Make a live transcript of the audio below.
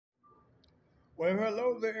Well,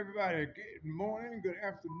 hello there, everybody. Good morning, good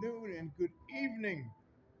afternoon, and good evening.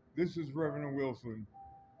 This is Reverend Wilson,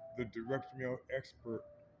 the direct mail expert,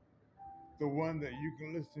 the one that you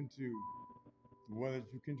can listen to, the one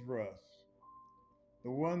that you can trust, the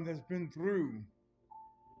one that's been through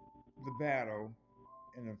the battle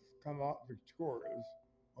and have come out victorious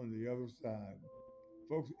on the other side.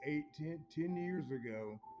 Folks, 10 years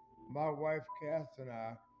ago, my wife Cass and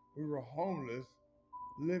I, we were homeless,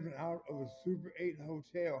 living out of a Super 8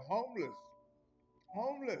 hotel.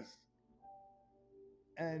 Homeless.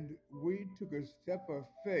 And we took a step of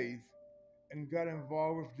faith and got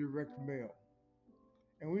involved with direct mail.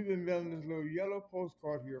 And we've been mailing this little yellow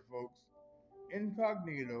postcard here, folks,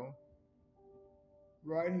 incognito,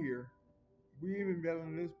 right here. We've been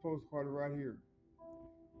mailing this postcard right here.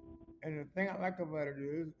 And the thing I like about it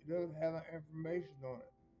is it doesn't have any information on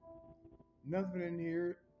it. Nothing in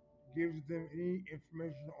here gives them any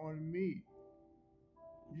information on me.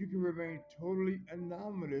 You can remain totally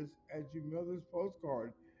anonymous as you mail this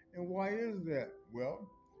postcard. And why is that? Well,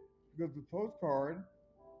 because the postcard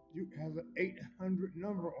has an 800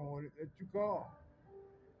 number on it that you call.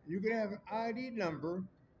 You can have an ID number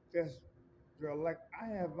that's like I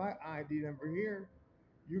have my ID number here.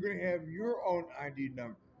 You're going to have your own ID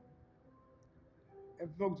number.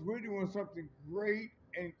 And folks, we're doing something great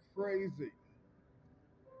and crazy.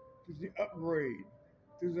 It's the upgrade.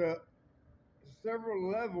 There's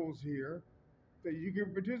several levels here that you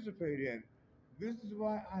can participate in. This is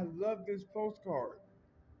why I love this postcard,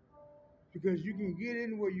 because you can get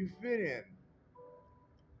in where you fit in.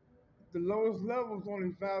 The lowest level is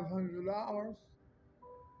only $500,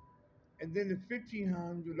 and then the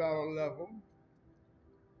 $1,500 level,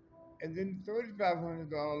 and then the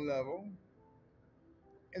 $3,500 level,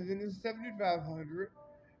 and then the $7,500,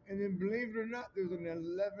 and then believe it or not, there's an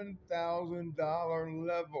 $11,000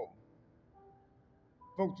 level.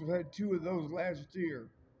 Folks have had two of those last year.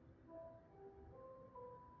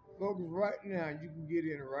 Folks, right now, you can get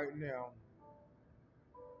in right now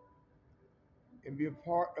and be a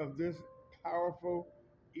part of this powerful,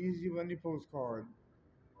 easy money postcard.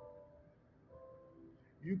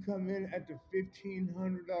 You come in at the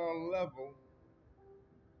 $1,500 level,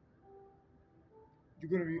 you're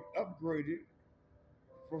going to be upgraded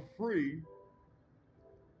for free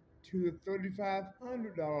to the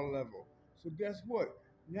 $3,500 level. So guess what?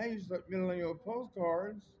 Now you start mailing your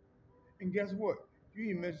postcards, and guess what?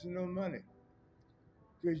 You ain't missing no money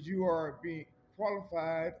because you are being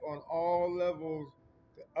qualified on all levels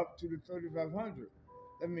up to the 3,500.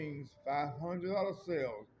 That means $500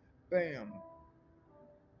 sales, bam.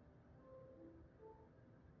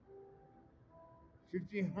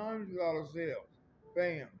 $1,500 sales,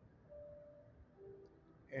 bam.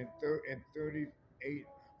 And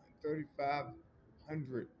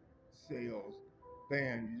 3,500 sales,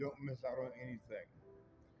 bam. You don't miss out on anything.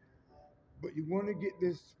 But you want to get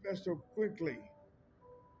this special quickly.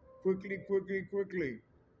 Quickly.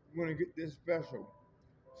 You want to get this special.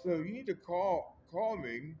 So you need to call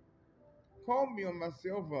me. Call me on my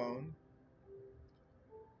cell phone,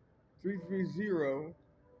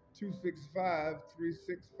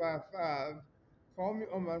 330-265-3655. Call me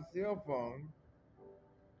on my cell phone.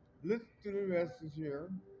 Listen to the message here.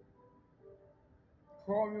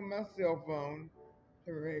 Call me on my cell phone.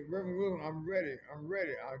 Hey, Reverend Wilson, I'm ready.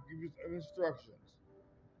 I'll give you some instructions.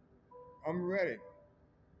 I'm ready.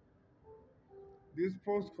 This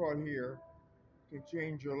postcard here can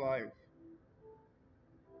change your life.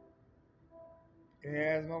 It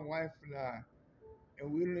has my wife and I,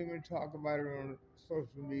 and we don't even talk about it on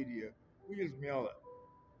social media. We just mail it.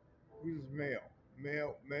 We just mail.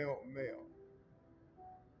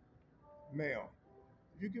 Mail.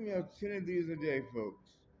 If you can mail 10 of these a day,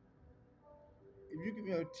 folks, if you can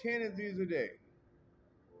mail 10 of these a day,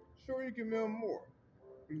 sure you can mail more.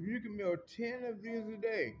 But if you can mail 10 of these a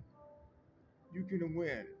day, you can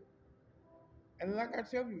win. And like I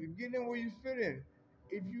tell you, get in where you fit in.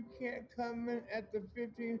 If you can't come in at the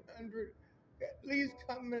 1,500, at least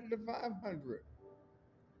come in at the 500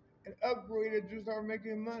 and upgrade it to start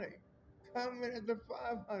making money. Come in at the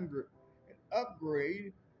 500 and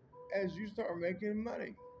upgrade as you start making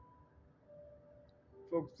money.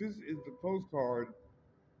 Folks, this is the postcard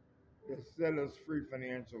that set us free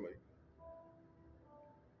financially.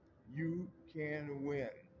 You can win.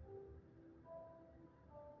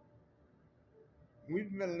 We've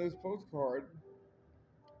met on this postcard.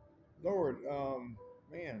 Lord,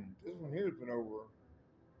 man, this one here has been over.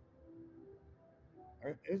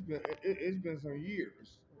 It's been some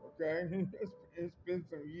years, okay? It's been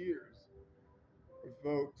some years. But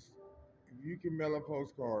folks, if you can mail a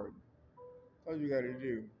postcard, that's all you got to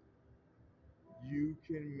do. you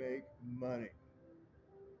can make money.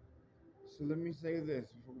 So let me say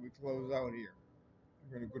this before we close out here.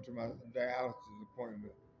 I'm going to go to my dialysis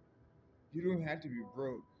appointment. You don't have to be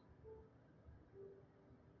broke.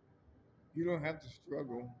 You don't have to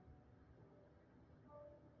struggle.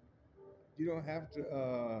 You don't have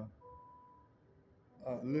to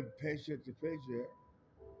live paycheck to paycheck.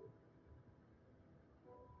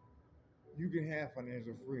 You can have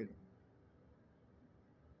financial freedom.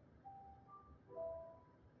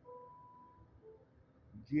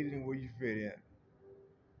 Get in where you fit in.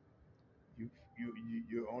 You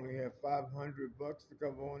you only have 500 bucks to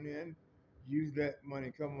come on in. Use that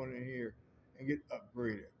money. Come on in here and get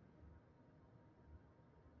upgraded.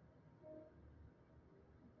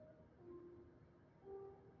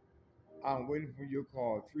 I'm waiting for your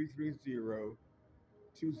call.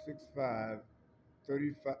 330-265-35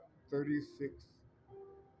 3655.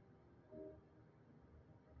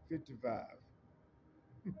 Think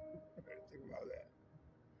about that.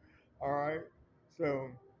 All right.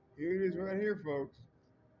 So here it is right here, folks.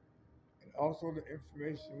 And also the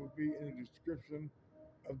information will be in the description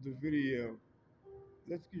of the video.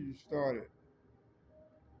 Let's get you started.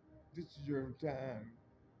 This is your time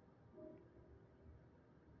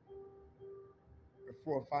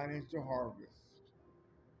for a financial harvest.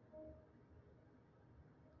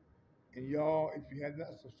 And y'all, if you have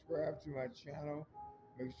not subscribed to my channel,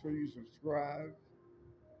 make sure you subscribe.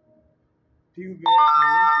 People be asking me,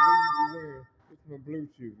 what you be wearing? It's my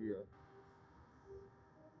Bluetooth here.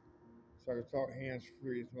 So I can talk hands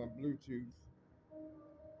free. It's my Bluetooth.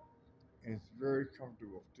 And it's very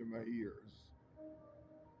comfortable to my ears.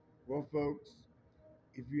 Well, folks,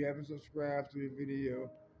 if you haven't subscribed to the video,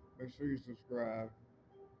 make sure you subscribe.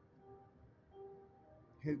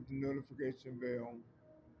 Hit the notification bell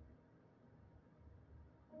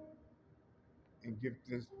and give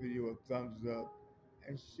this video a thumbs up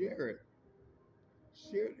and share it.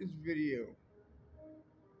 Share this video.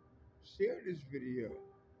 Share this video.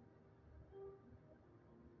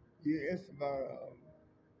 Yeah, it's about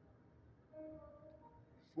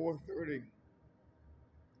 4:30.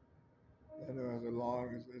 I know it's a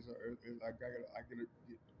long. It's like I gotta get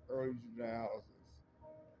early to dialysis.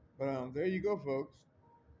 But there you go, folks.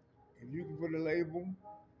 If you can put a label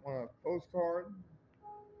on a postcard.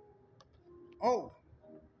 Oh,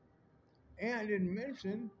 and I didn't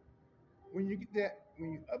mention when you get that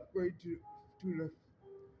when you upgrade to the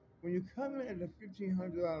when you come in at the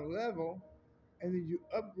 $1,500 level, and then you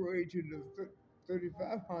upgrade to the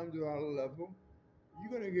 $3,500 level,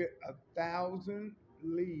 you're gonna get 1,000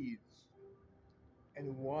 leads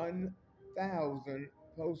and 1,000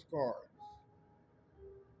 postcards.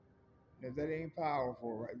 Now if that ain't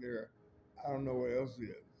powerful right there, I don't know what else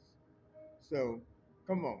is. So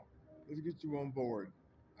come on, let's get you on board.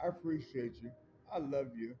 I appreciate you. I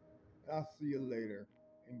love you. And I'll see you later.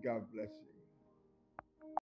 And God bless you.